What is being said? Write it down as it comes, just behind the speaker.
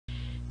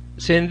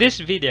So in this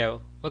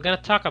video, we're going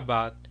to talk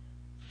about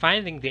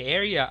finding the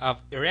area of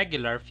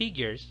irregular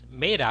figures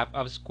made up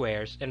of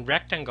squares and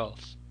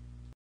rectangles.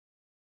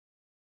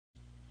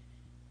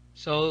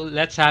 So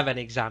let's have an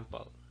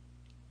example.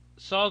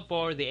 Solve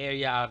for the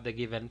area of the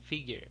given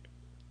figure.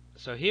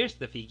 So here's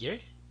the figure,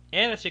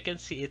 and as you can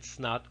see, it's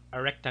not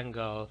a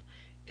rectangle,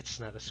 it's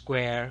not a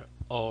square,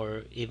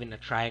 or even a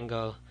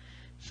triangle.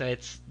 So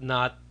it's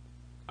not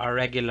a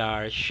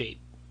regular shape.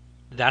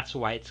 That's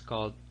why it's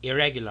called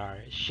irregular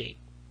shape.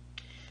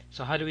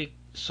 So how do we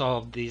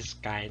solve these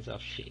kinds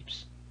of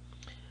shapes?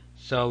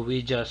 So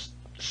we just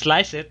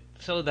slice it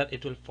so that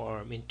it will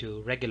form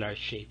into regular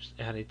shapes,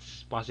 and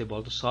it's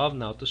possible to solve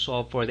now to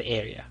solve for the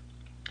area.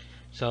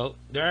 So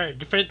there are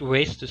different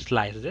ways to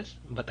slice this,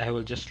 but I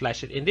will just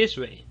slice it in this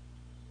way.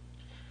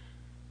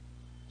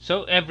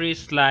 So every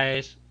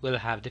slice will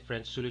have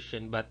different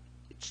solution, but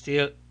it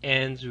still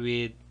ends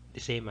with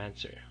the same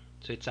answer.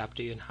 So it's up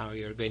to you on how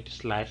you're going to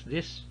slice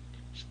this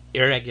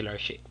irregular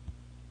shape.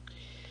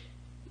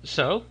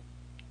 So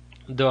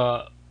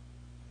the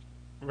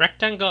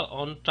rectangle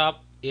on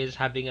top is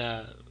having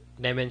a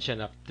dimension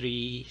of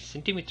 3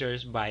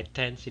 centimeters by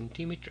 10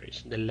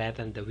 centimeters, the length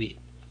and the width.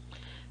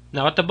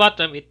 Now at the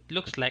bottom it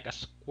looks like a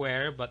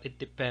square, but it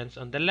depends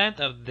on the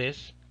length of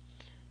this,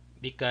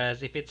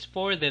 because if it's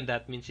 4 then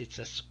that means it's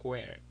a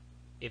square.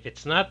 If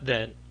it's not,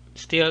 then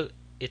still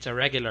it's a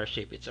regular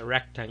shape, it's a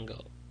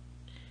rectangle.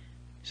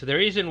 So the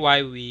reason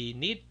why we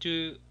need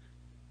to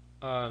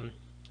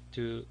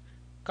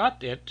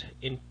cut it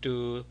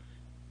into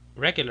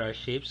regular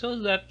shape so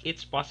that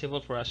it's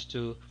possible for us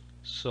to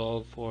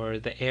solve for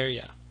the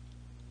area.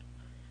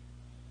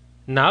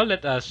 Now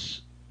let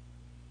us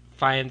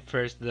find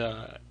first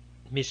the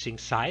missing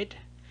side.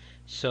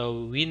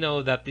 So we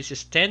know that this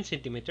is 10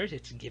 centimeters,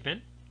 it's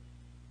given,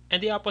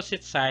 and the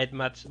opposite side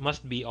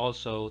must be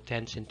also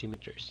 10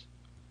 centimeters.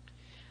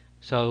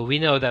 So we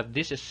know that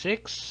this is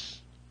 6,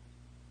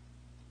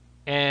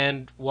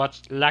 and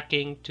what's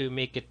lacking to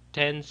make it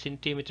 10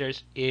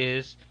 centimeters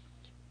is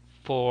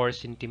 4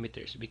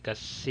 centimeters, because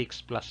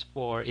 6 plus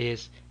 4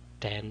 is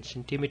 10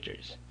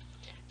 centimeters.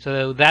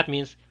 So that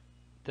means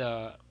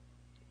the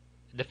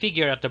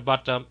figure at the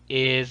bottom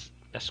is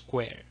a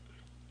square.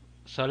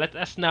 So let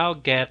us now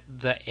get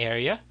the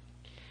area.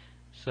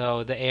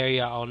 So the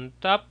area on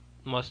top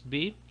must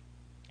be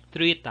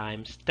 3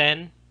 times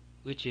 10,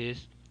 which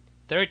is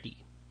 30.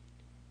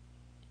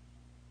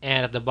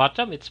 And at the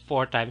bottom it's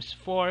 4 times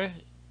 4,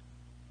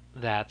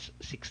 that's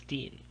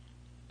 16.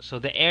 So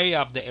the area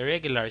of the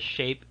irregular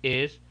shape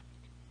is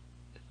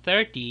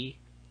 30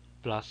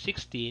 plus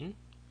 16.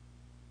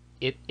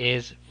 It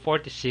is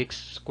 46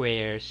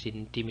 square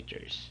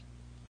centimeters.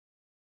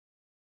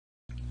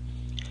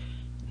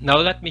 Now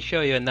let me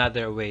show you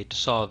another way to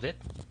solve it.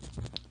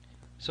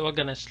 So we're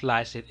gonna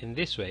slice it in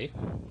this way,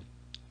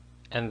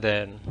 and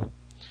then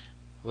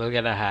we're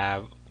gonna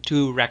have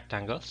two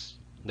rectangles,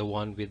 the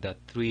one with the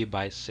 3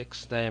 by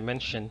 6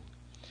 dimension,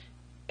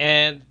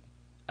 and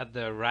at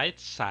the right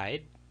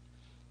side,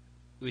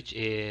 which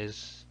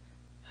is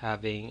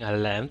having a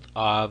length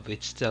of,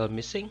 it's still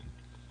missing,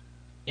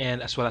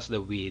 and as well as the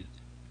width.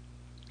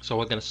 So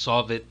we're gonna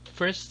solve it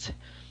first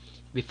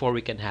before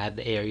we can have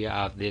the area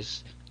of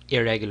this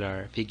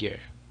irregular figure.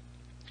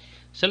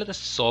 So let us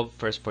solve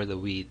first for the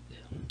width.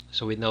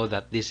 So we know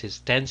that this is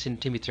 10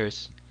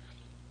 centimeters,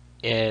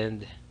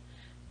 and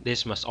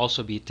this must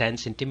also be 10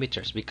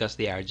 centimeters because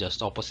they are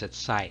just opposite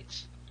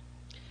sides.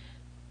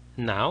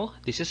 Now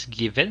this is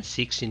given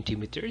 6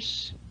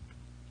 centimeters.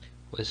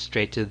 We'll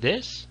straight to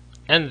this,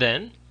 and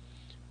then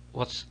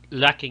what's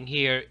lacking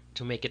here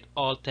to make it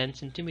all 10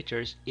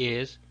 centimeters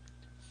is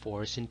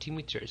 4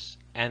 centimeters,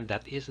 and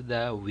that is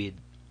the width.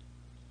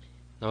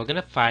 Now we're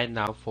gonna find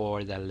now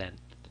for the length.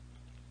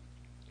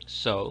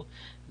 So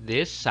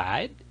this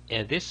side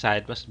and this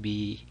side must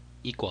be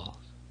equal.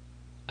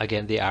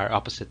 Again, they are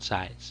opposite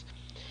sides.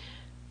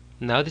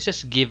 Now this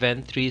is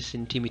given 3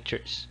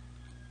 centimeters,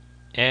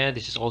 and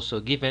this is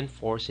also given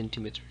 4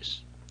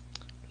 centimeters.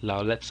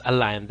 Now let's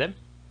align them.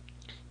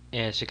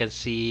 As you can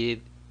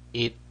see,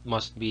 it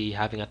must be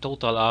having a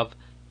total of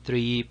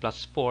 3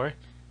 plus 4,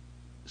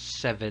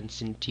 7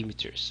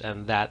 centimeters,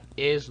 and that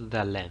is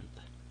the length.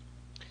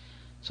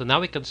 So now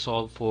we can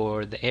solve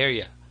for the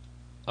area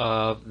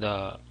of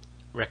the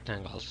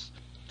rectangles.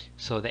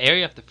 So the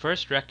area of the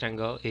first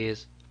rectangle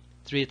is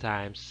 3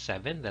 times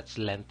 7, that's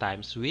length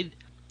times width,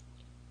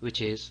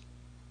 which is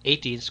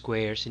 18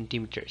 square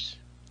centimeters.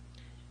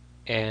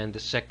 And the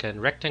second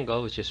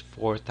rectangle, which is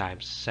 4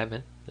 times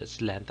 7,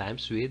 that's length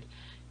times width,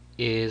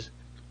 is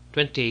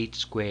 28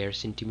 square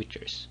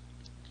centimeters.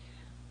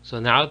 So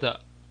now the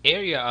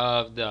area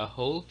of the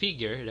whole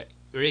figure, the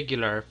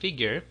irregular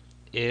figure,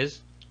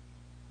 is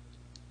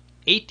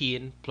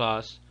 18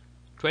 plus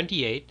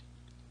 28,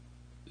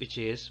 which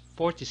is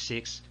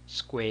 46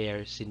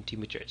 square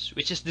centimeters,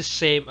 which is the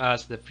same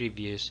as the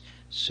previous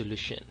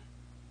solution.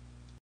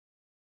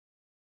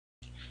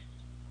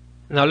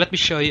 Now let me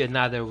show you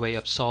another way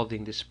of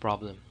solving this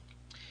problem.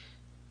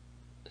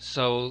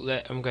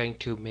 So I'm going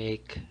to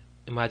make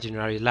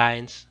imaginary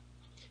lines,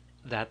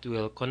 that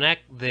will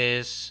connect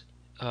these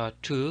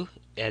two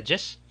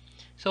edges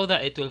so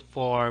that it will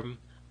form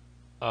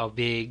a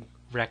big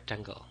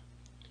rectangle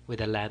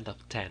with a length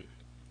of 10.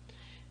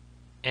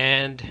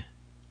 And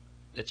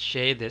let's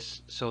shade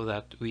this so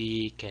that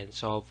we can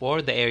solve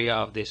for the area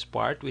of this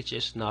part, which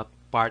is not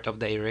part of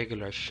the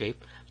irregular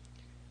shape,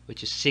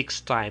 which is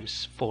 6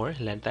 times 4,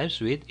 length times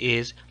width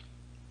is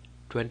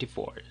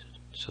 24.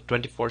 So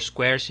 24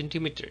 square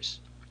centimeters.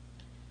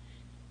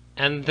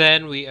 And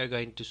then we are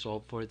going to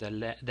solve for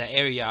the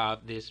area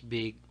of this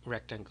big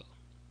rectangle,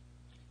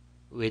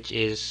 which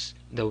is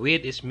the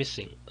width is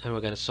missing, and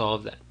we're going to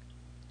solve that.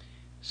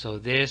 So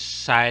these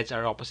sides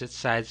are opposite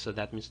sides, so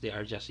that means they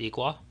are just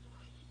equal.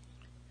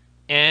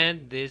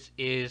 And this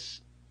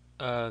is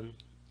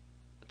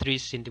 3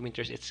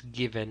 centimeters, it's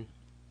given,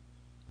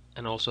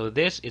 and also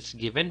this it's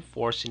given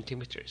 4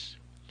 centimeters.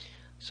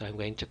 So I'm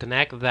going to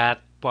connect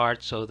that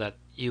part so that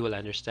you will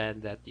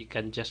understand that you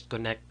can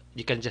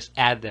just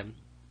add them,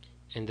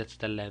 and that's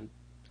the length,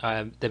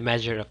 the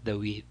measure of the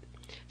width.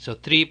 So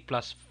 3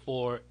 plus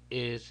 4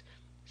 is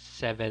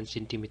 7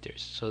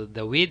 centimeters. So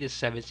the width is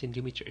 7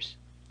 centimeters.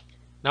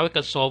 Now we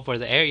can solve for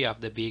the area of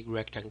the big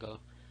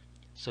rectangle.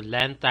 So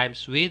length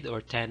times width,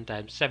 or 10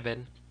 times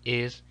 7,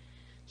 is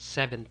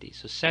 70.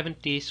 So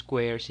 70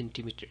 square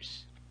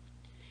centimeters.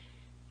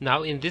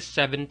 Now in this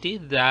 70,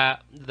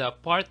 the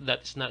part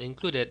that is not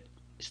included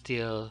is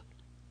still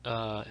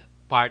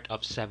part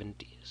of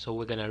 70. So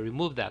we're gonna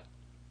remove that.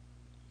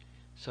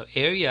 So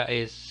area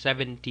is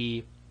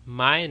 70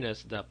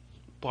 minus the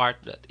part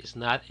that is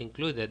not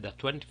included, the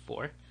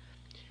 24.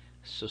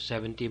 So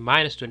 70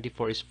 minus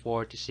 24 is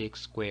 46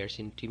 square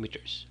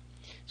centimeters.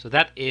 So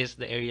that is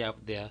the area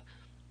of the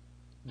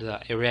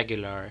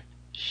irregular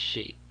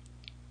shape.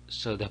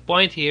 So the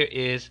point here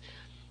is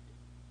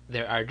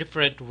there are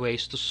different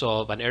ways to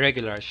solve an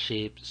irregular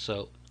shape,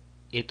 so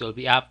it will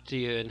be up to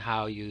you and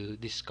how you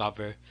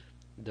discover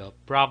the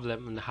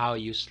problem and how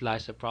you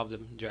slice the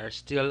problem. There are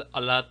still a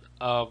lot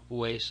of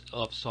ways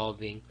of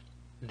solving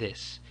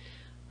this,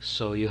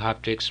 so you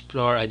have to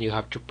explore and you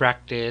have to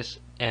practice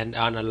and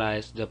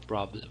analyze the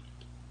problem.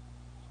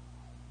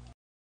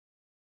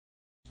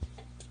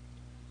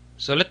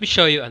 So let me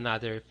show you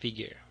another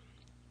figure.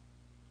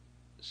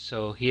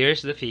 So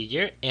here's the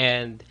figure,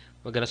 and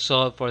we're going to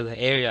solve for the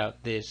area of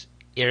this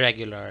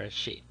irregular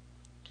shape.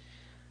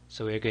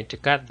 So we're going to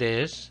cut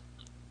this,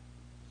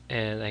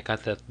 and I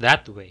cut it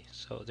that way.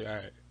 So there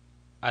are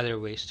other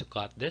ways to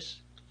cut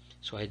this,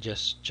 so I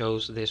just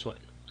chose this one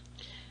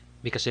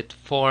because it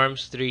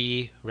forms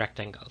 3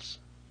 rectangles,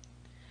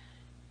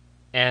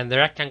 and the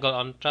rectangle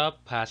on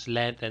top has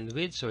length and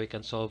width, so we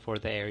can solve for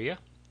the area.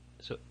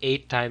 So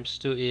 8 times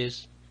 2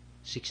 is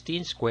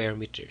 16 square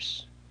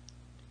meters,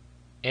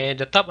 and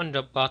the top and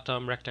the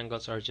bottom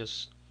rectangles are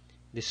just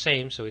the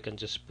same, so we can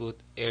just put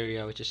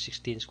area, which is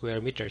 16 square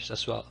meters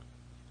as well.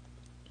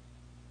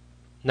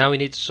 Now we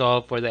need to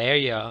solve for the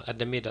area at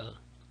the middle.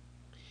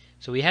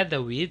 So we had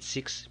the width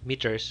 6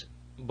 meters,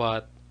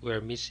 but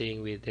we're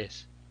missing with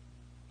this,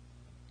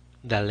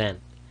 the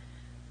length.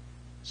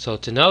 So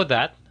to know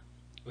that,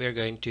 we're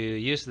going to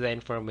use the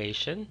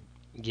information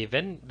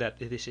given that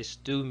this is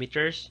 2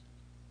 meters,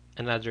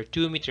 another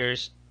 2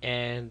 meters,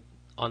 and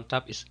on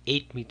top is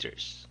 8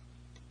 meters.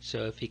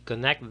 So if we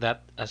connect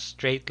that as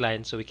straight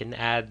line, so we can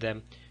add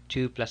them,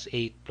 2 plus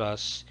 8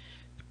 plus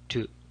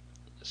 2.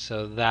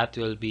 So that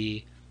will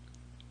be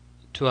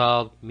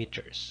 12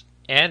 meters,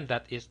 and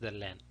that is the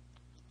length.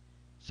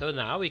 So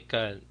now we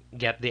can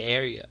get the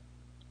area.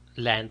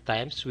 Length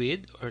times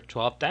width, or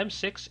 12 times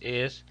 6,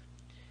 is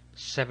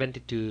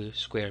 72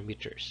 square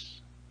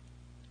meters.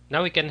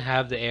 Now we can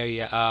have the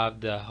area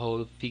of the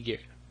whole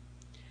figure.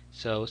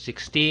 So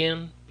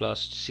 16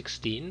 plus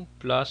 16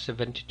 plus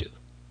 72.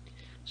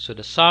 So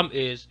the sum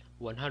is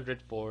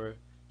 104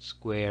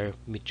 square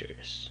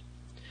meters.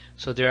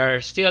 So there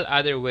are still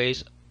other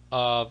ways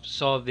of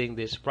solving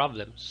this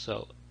problem,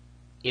 so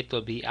it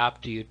will be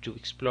up to you to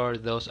explore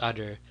those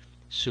other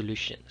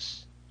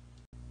solutions.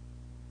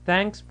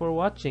 Thanks for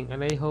watching,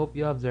 and I hope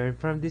you have learned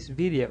from this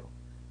video.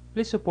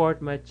 Please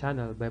support my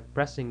channel by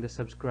pressing the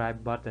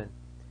subscribe button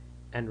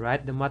and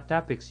write the math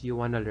topics you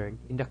want to learn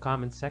in the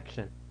comment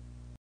section.